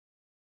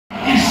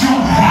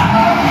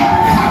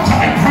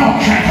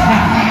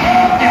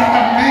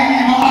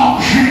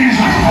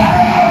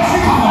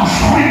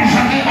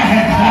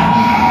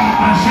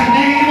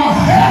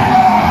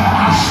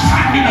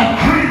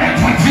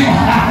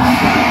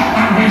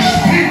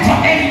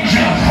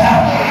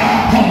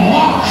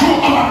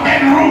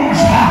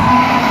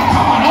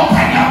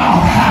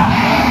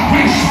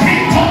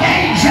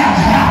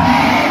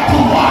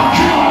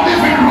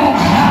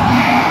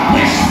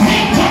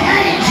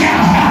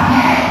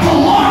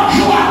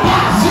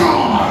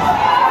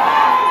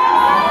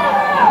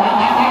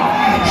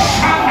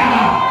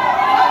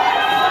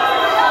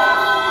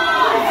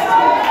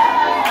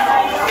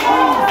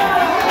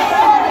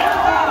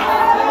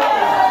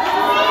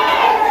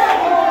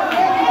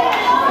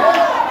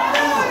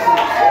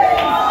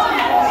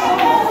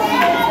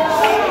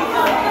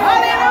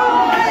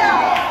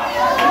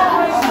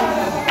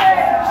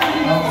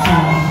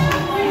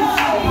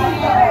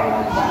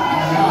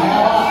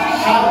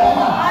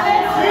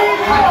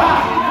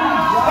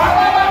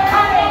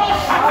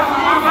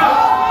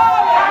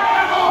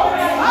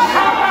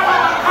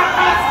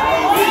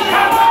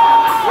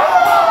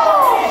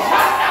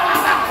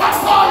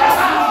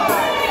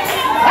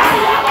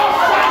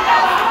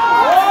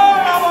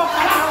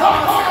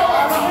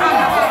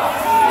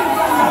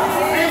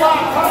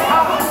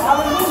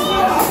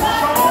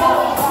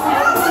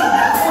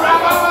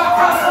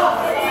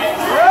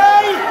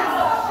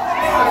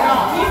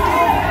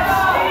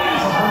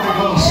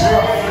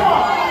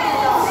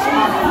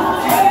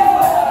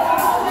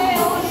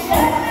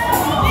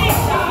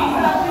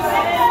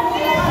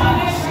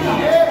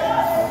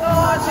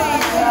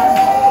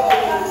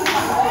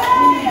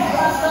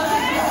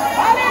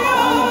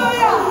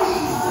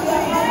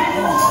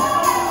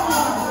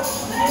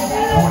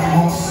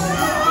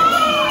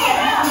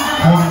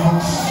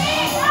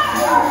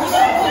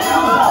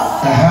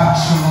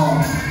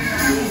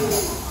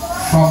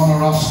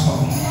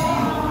gospel to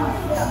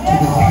the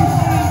people.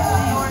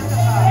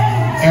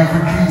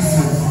 Every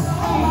pieces,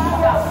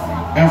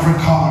 every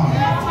corner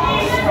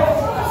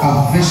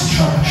of this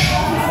church,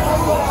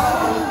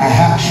 I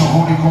ask your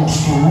Holy Ghost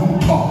to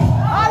root up.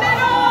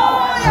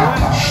 Holy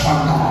Ghost,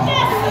 root up.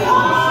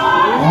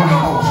 Holy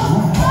Ghost,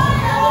 root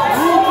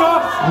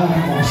up.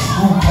 Holy Ghost,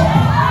 root up.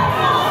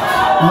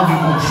 Holy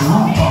Ghost,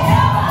 root up.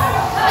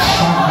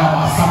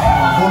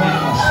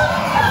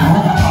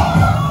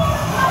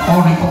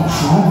 Holy Ghost,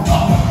 root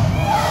up.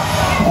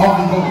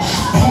 Holy Ghost,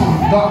 pull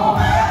down.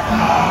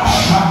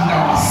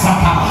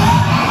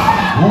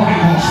 Holy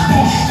Ghost,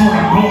 push through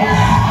the door.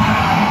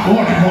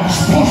 Holy Ghost,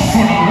 push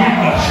through the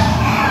windows.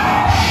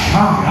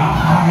 From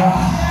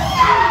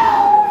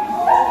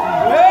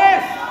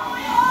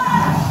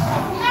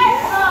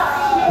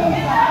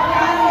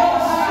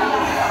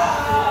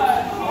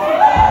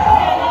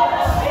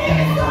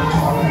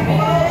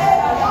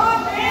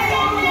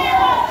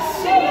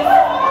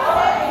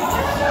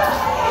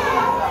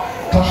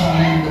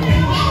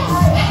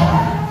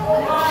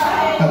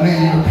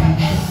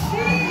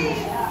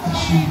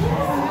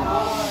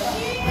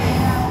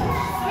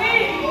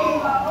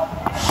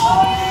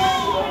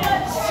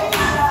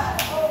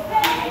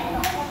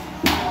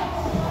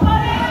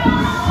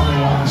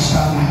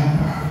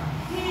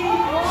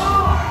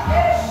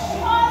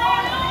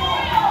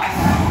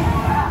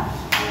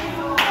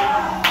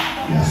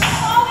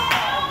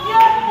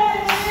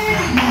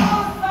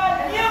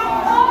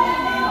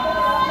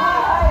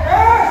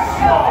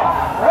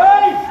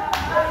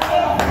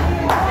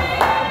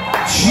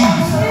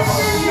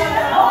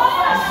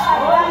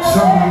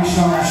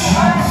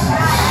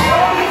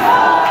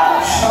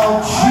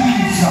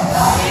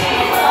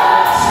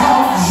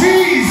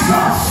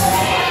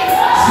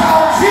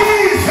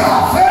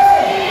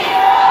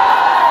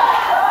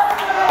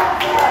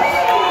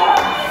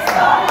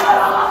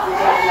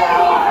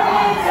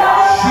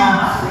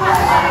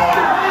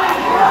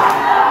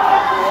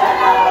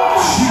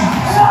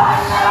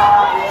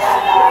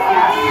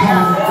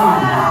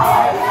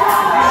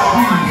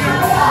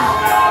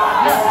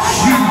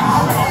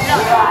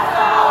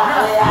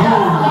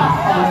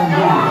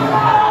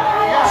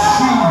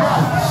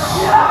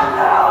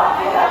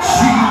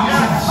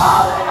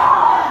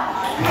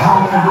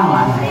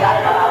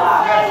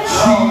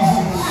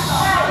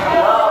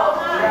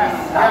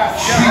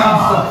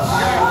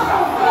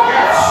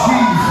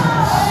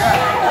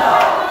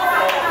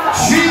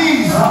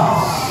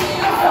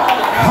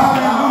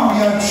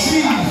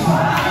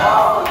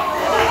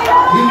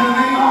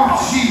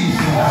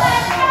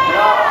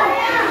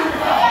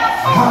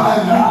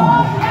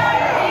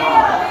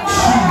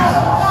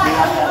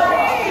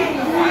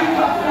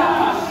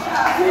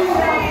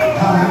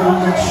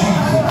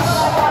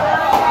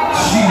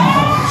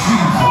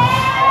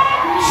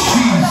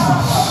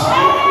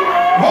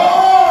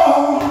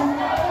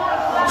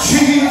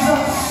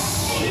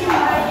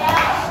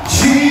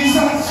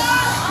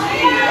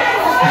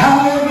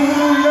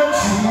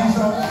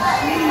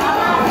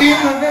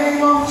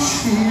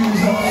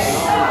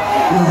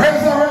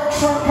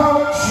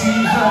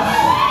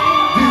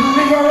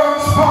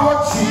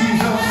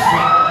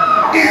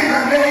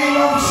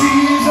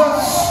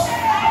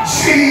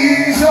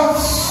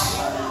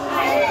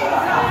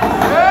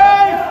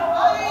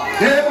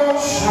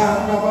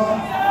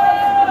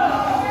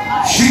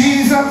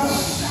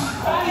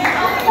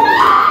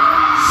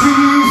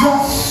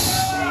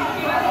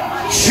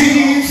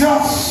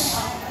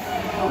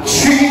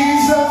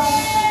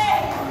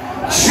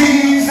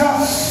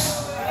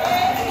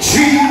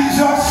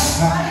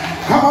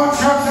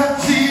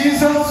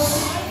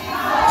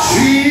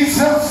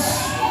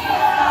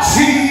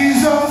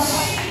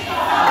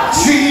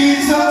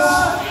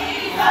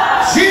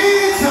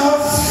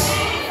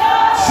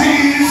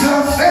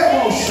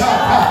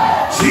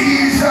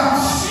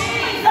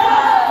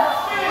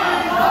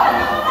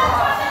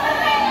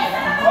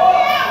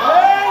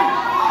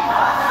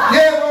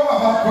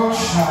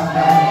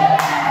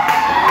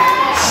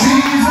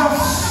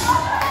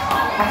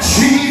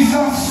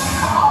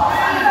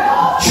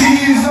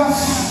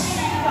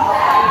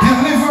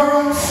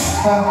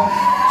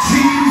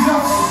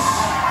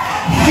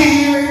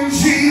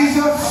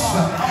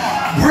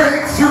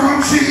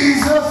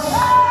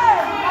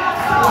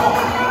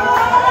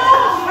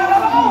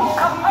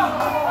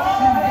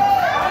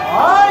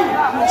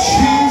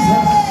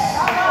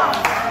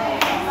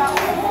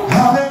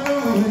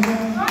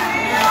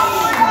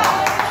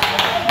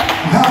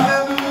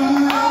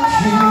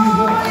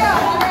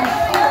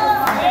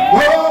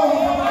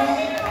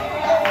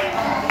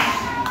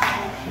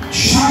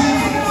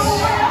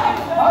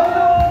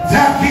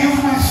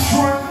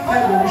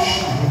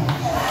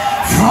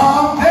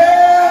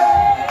there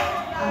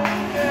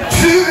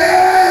to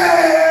there.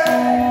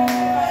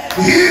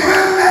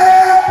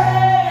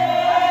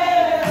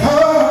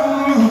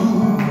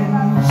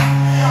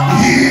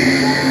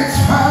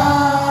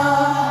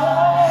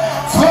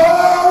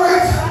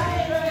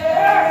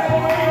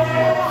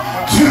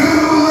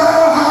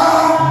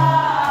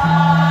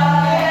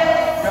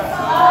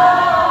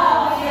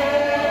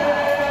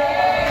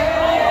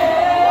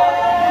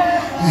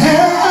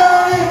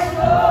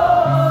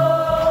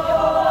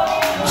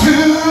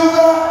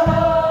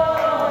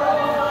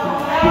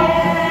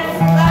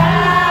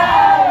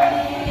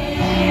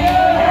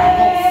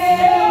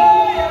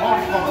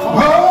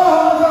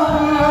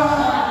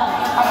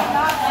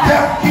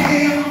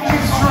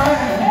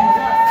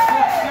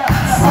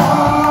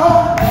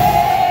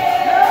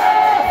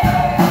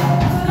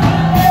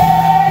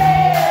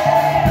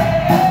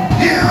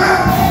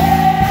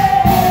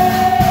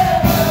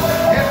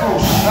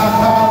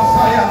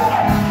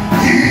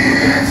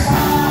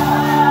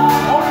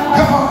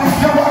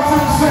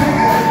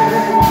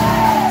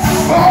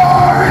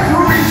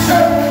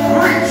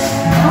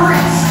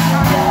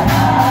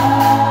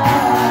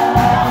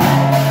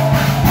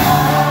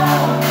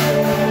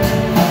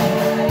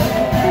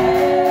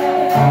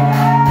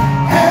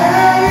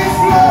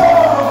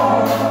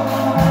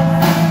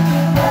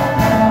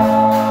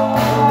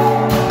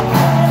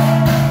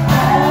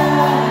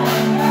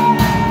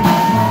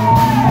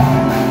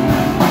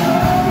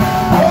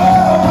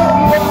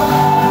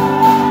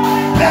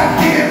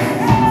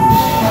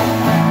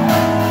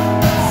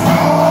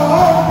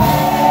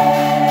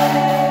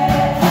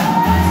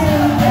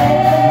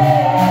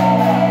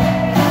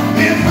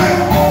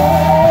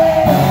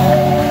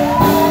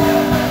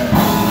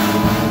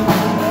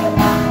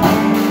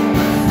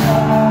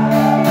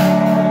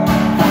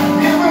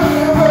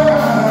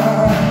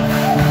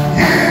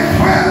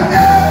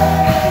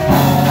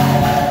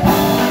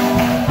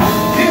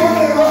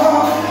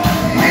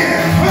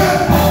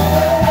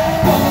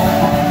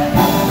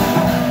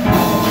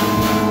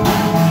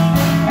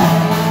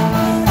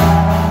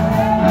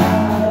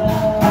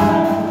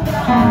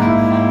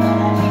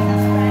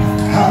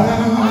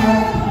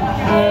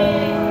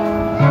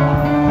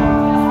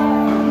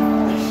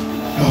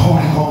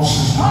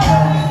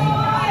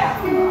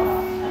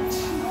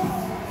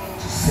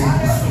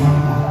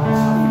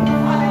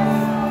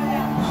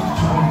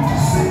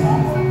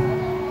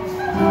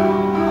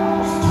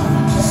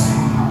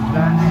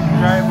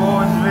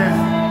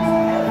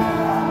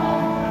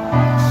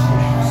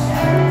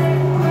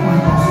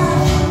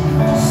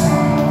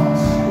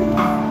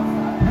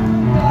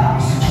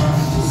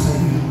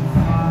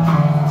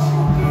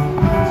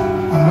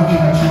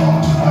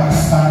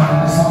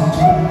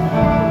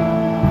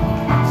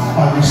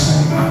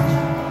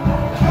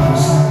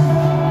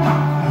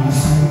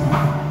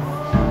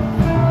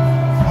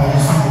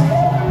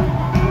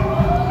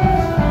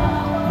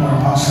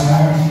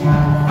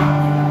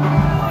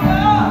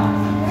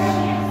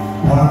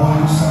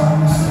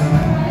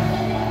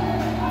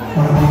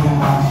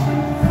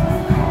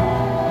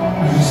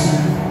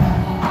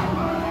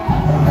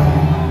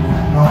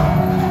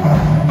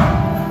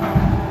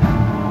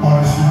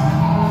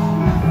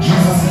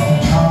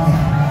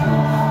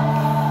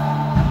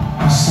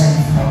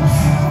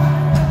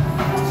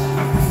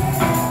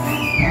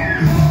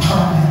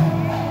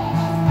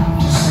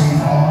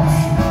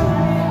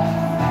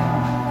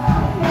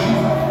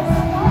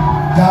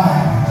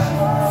 died.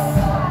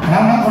 And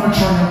I'm not going to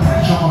try to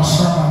preach on a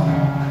sermon,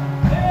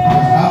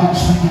 because I've been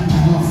speaking to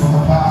you for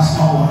the past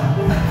hour.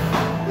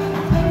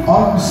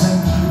 All I'm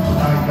saying to you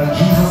tonight, that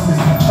Jesus is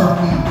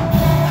determined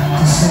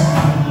to save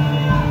you,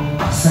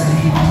 to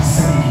save you, to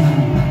save you,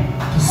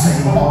 to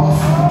save all of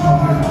you that are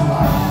here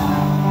tonight.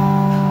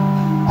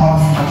 All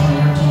of you that are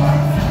here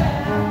tonight.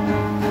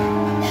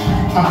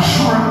 I'm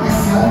sure if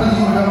the only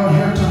you that are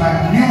here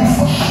tonight knew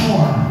for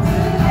sure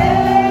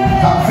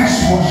that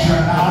this was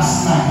your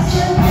last night,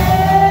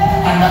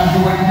 and that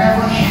you would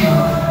never hear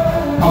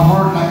a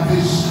word like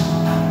this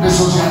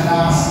was your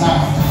last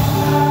night,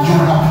 you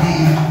would have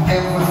made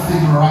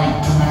everything right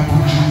tonight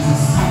with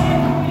Jesus.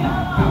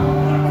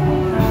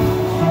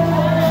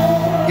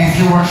 If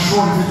you were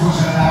sure if it was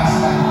your last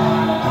night,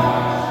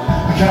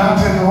 I cannot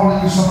tell you all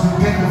of you something.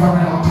 Take me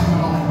very low, take me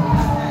low,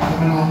 take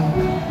me low.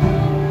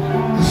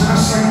 Is it the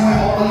same way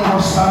all of you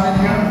are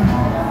standing here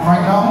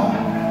right now?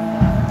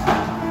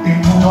 In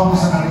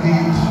 2008,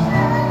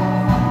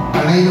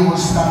 a lady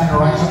was standing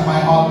right at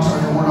my altar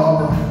in Wood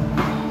Harbor.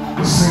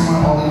 The same way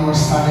all of you are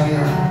standing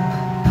here.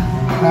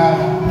 Now,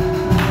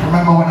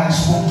 remember when I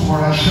spoke to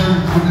her, I shared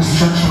it with this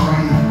church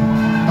already.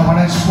 And when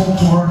I spoke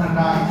to her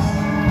tonight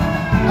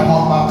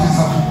about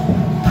baptism,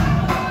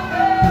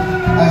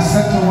 I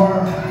said to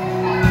her,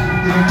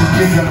 you need to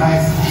give your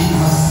life to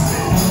Jesus.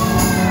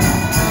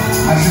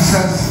 And she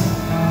says,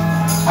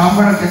 I'm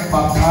going to get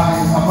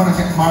baptized. I'm going to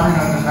get married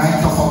on the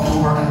 9th of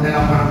October, and then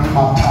I'm going to be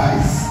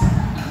baptized.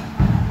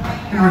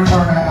 In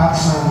return, I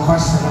asked her a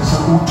question. I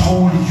said, who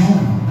told you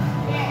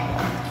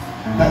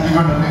that you're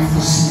going to live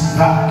to see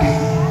that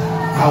day?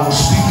 I was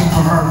speaking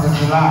to her in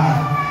July.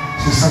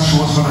 She said she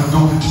was going to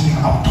do it in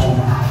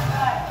October.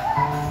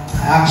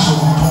 I asked her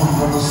who told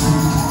you to see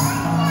it.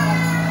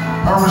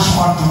 Her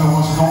response to me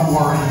was, don't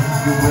worry,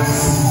 you will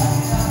see.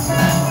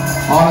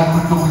 All I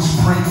could do is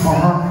pray for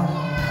her,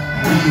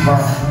 leave her.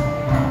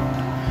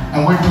 I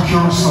went to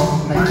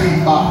Jerusalem and I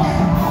came back.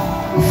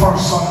 The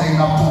first Sunday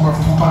in October of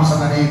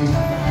 2008,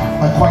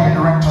 my choir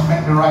director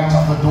met me right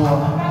at the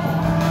door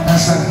and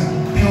said,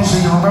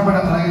 Pusey, you remember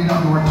that lady that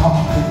we were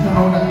talking to? You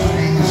know that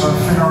today is her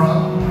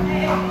funeral?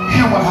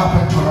 Hear what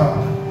happened to her.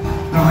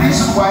 The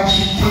reason why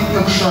she came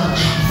to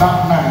church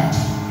that night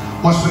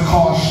was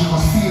because she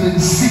was feeling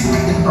sick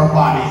in her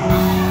body.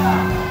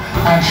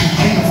 And she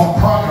came for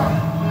prayer.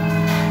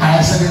 And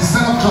I said,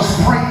 instead of just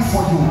praying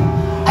for you,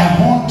 I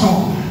want to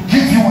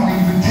give you an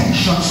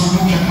invitation so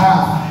you can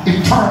have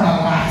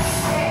eternal life.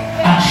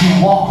 And she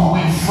walked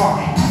away from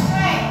it.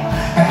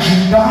 And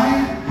she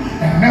died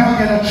and never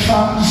get a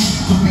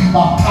chance to be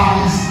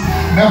baptized,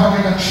 never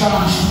get a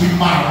chance to be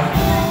married.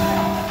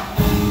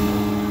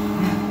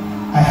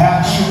 I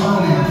asked you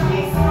earlier,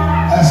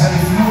 I said,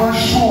 if you were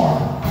sure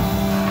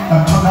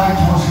that tonight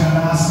was your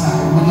last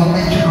night, will you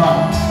make it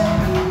right?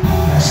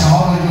 And I said,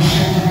 all of you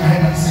shaking your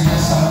head and say,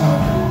 yes, I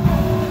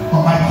know.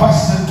 But my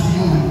question to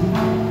you,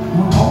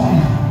 who told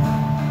you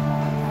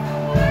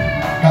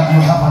that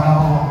you have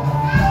another one?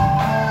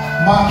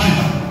 Mark it.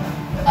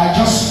 I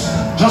just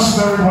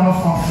buried one of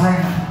my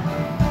friends.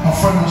 My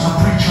friend was a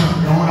preacher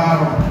in Wood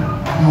Harbor.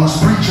 He was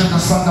preaching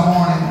the Sunday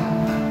morning,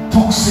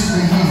 took sick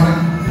the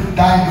evening,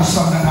 died the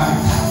Sunday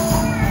night.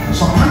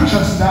 So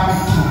preachers died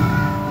too.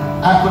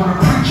 I could be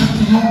preaching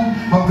to you,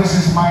 but this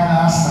is my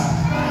last night.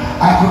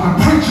 I could be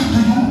preaching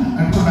to you,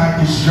 and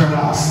tonight is your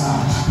last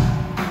night.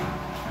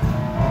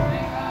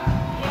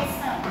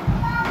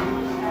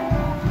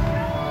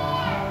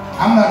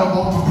 I'm not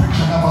about to preach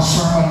another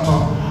sermon to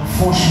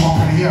force you up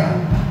in here.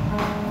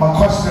 My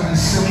question is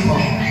simple.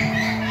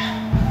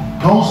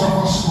 Those of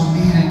us who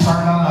need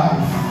eternal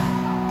life,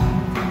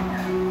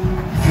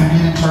 if you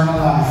need eternal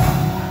life,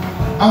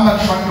 I'm not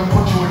trying to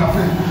put you in a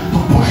place to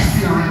push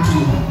fear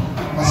into you.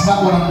 That's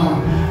not what I'm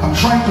doing. I'm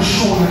trying to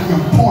show you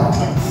the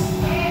importance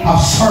of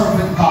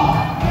serving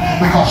God,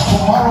 because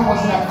tomorrow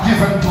was not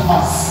given to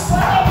us.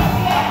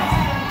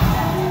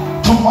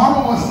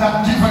 Tomorrow was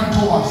not given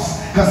to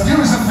us. Because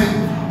here is the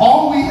thing,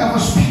 all we ever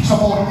speak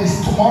about is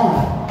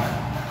tomorrow,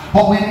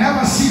 but we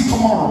never see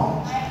tomorrow.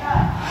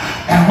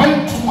 And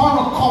when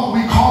tomorrow comes,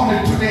 we call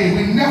it today.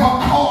 We never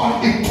call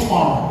it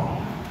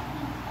tomorrow.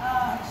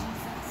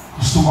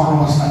 Because tomorrow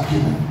was not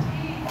given.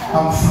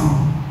 I'm through.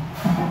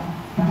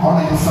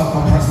 Only you felt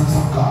the presence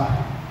of God.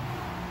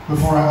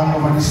 Before I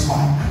hand over this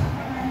mic,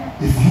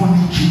 if you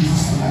need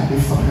Jesus tonight,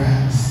 lift up your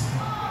hands.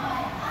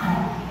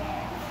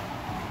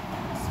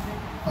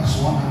 That's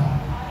one.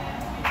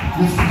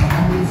 Lift it up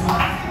and lift it.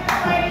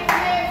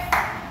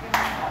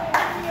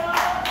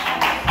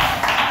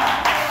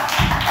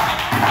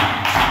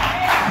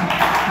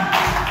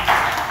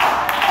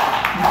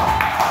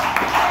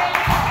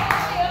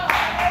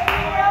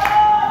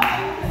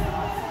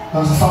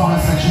 There's a song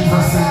that says,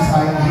 Jesus says,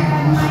 I am here to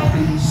use a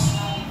praise.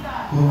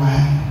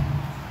 Alright.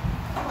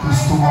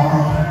 Because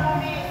tomorrow,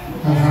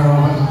 the very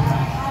well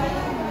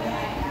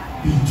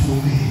be too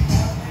late.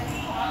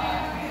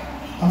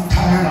 I'm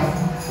tired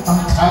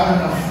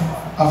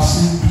of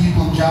seeing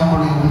people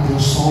gambling with their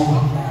soul.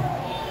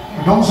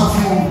 For those of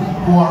you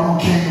who are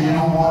okay, you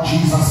know what? want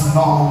Jesus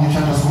now, you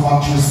can just go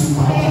back to your seat.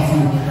 For those of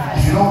you,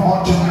 if you don't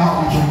want him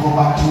now, you can go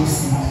back to your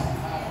seat.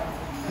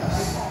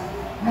 Yes.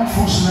 I'm not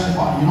forcing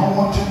anybody. You don't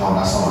want him now,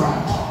 that's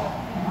alright.